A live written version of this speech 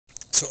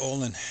So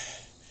Olin,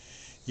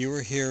 you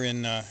were here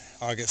in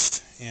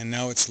August, and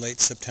now it's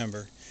late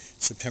September,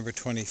 September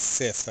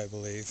 25th, I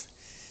believe,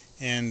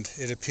 and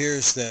it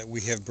appears that we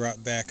have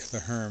brought back the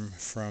Herm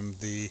from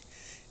the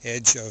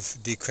edge of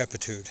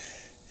decrepitude,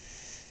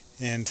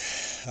 and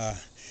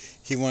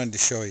he wanted to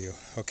show you.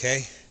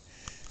 Okay,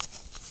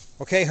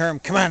 Herm,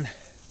 come on,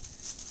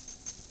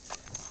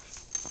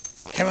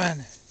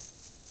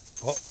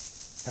 oh,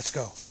 let's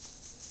go.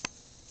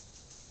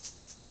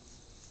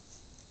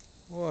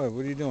 Boy,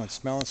 what are you doing?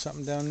 Smelling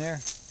something down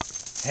there?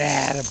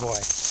 Attaboy.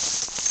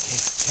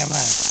 Okay, come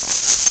on.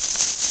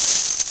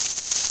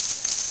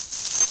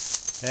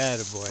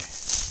 Attaboy.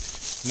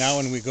 Now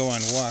when we go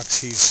on walks,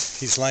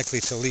 he's likely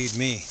to lead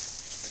me.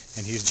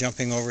 And he's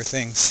jumping over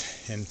things,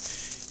 and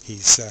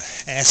he's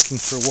asking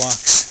for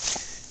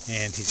walks,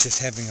 and he's just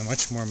having a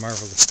much more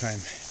marvelous time.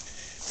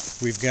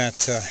 We've got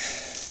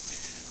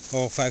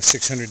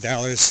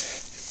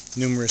 $500–600,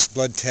 numerous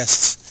blood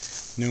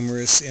tests,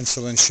 numerous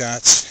insulin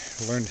shots.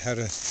 Learned how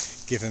to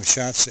give him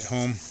shots at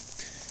home,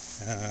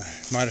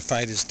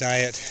 modified his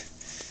diet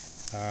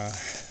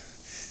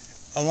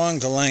along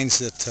the lines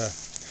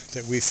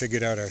that we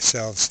figured out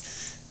ourselves.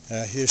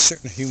 There's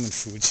certain human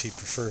foods he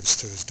prefers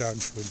to his dog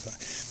food,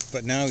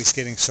 but now he's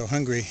getting so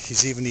hungry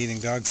he's even eating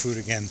dog food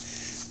again.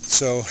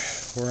 So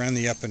we're on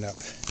the up and up.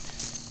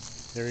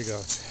 There he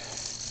goes.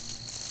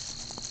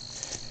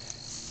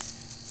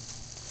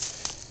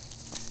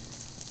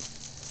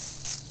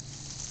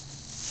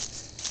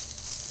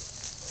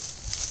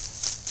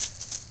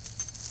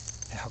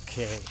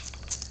 Okay.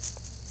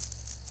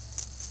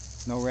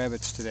 No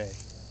rabbits today.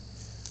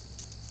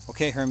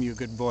 Okay, Herm, you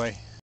good boy.